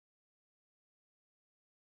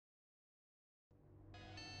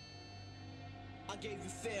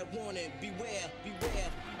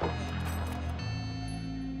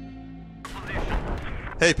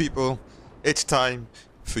Hey people, it's time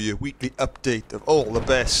for your weekly update of all the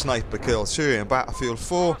best sniper kills here in Battlefield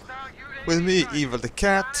 4 with me, Evil the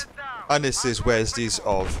Cat, and this is Wesleys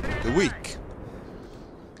of the Week.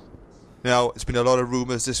 Now, there's been a lot of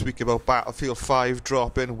rumours this week about Battlefield 5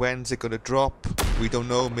 dropping. When's it going to drop? We don't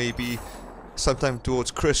know, maybe sometime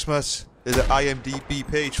towards Christmas. There's an IMDb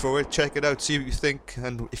page for it, check it out, see what you think,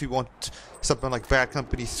 and if you want something like Bad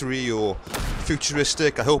Company 3 or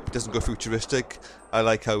futuristic, I hope it doesn't go futuristic. I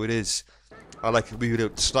like how it is. I like it being able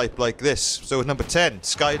to snipe like this. So at number 10,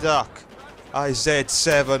 Skydark,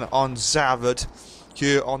 IZ7 on Zavod,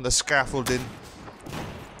 here on the scaffolding.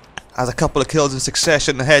 Has a couple of kills in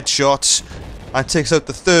succession, headshots, and takes out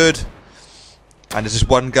the third. And there's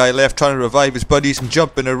just one guy left trying to revive his buddies and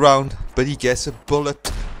jumping around, but he gets a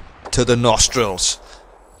bullet to the nostrils.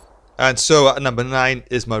 And so at number 9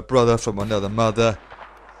 is my brother from another mother,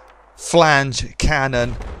 Flange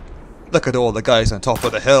Cannon. Look at all the guys on top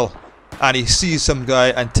of the hill, and he sees some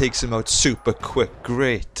guy and takes him out super quick.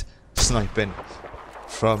 Great sniping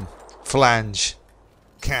from Flange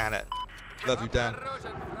Cannon. Love you, Dan.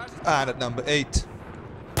 And at number 8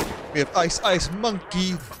 we have Ice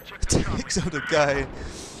Monkey. Takes out a guy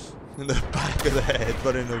in the back of the head,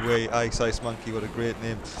 running away. Ice Monkey, what a great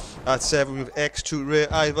name. At 7 we have X2 Rare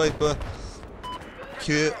iViper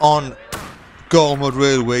here on Gormwood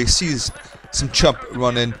Railway. Sees some chump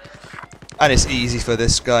running, and it's easy for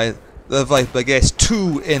this guy. The Viper gets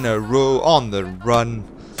 2 in a row on the run.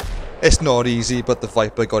 It's not easy, but the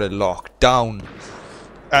Viper got it locked down.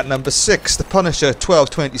 At number 6, the Punisher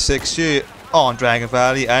 1226 here on Dragon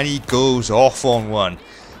Valley, and he goes off on one,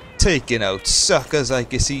 taking out suckers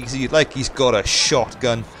like it's easy, like he's got a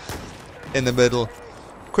shotgun in the middle.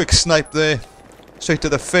 Quick snipe there, straight to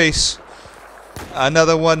the face.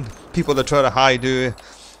 Another one. People are trying to hide here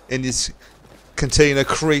in these container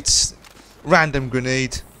crates. Random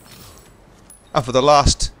grenade. And for the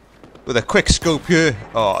last, with a quick scope here.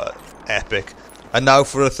 Oh, epic. And now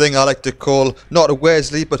for a thing I like to call, not a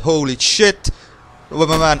Wesley, but holy shit, with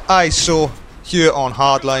my man iysaw here on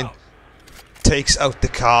Hardline. Takes out the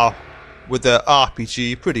car with the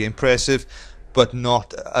RPG. Pretty impressive, but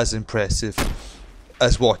not as impressive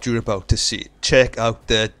as what you're about to see. Check out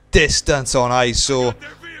the distance on iysaw.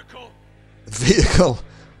 Vehicle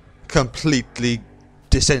completely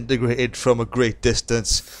disintegrated from a great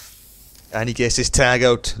distance, and he gets his tag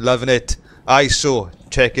out. Loving it. iysaw,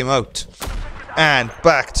 check him out. And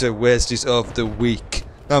back to Wesleys of the Week.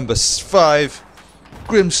 Number 5,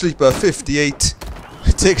 Grim Sleeper 58.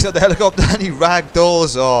 Takes out the helicopter and he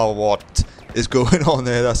ragdolls. Oh, what is going on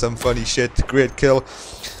there? That's some funny shit. Great kill.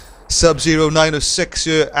 Sub-Zero 906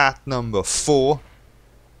 here at number 4.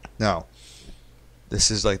 Now,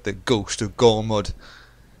 this is like the ghost of Gormwood.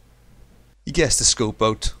 He gets the scope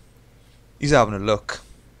out. He's having a look.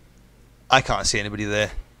 I can't see anybody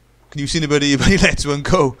there. Can you see anybody? But he lets one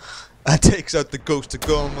go and takes out the ghost of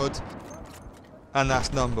Gormwood. And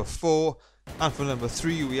that's number 4. And for number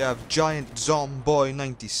 3 we have Giant Zomboy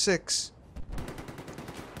 96.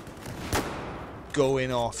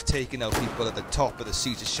 Going off, taking out people at the top of the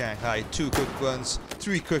siege of Shanghai. 2 quick ones,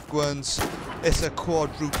 3 quick ones. It's a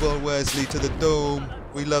quadruple Wesley to the dome.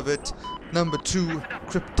 We love it. Number 2,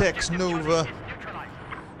 Kryptex Nova.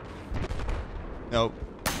 Now,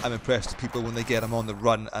 I'm impressed with people when they get them on the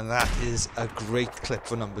run, and that is a great clip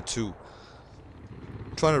for number 2.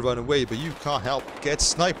 Trying to run away, but you can't help. Get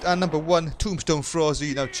sniped. And number 1,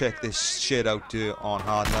 TomBstONEFroZzi. Now check this shit out here on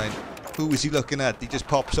Hardline. Who is he looking at? He just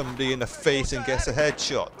pops somebody in the face and gets a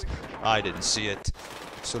headshot. I didn't see it.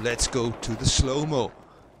 So let's go to the slow-mo.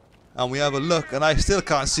 And we have a look, and I still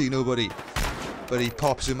can't see nobody. But he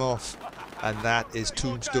pops him off. And that is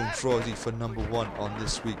TomBstONEFroZzi for number 1 on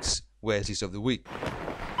this week's Wesleys of the Week.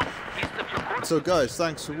 So guys,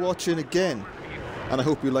 thanks for watching again. And I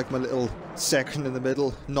hope you like my little section in the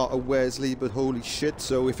middle. Not a Wesley, but holy shit.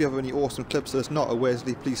 So if you have any awesome clips that's not a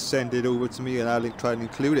Wesley, please send it over to me and I'll try and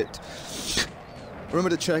include it. Remember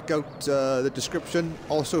to check out the description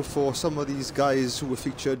also for some of these guys who were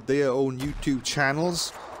featured their own YouTube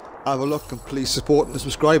channels. Have a look and please support and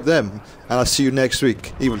subscribe them. And I'll see you next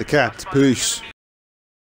week. Evil the Cat. Peace.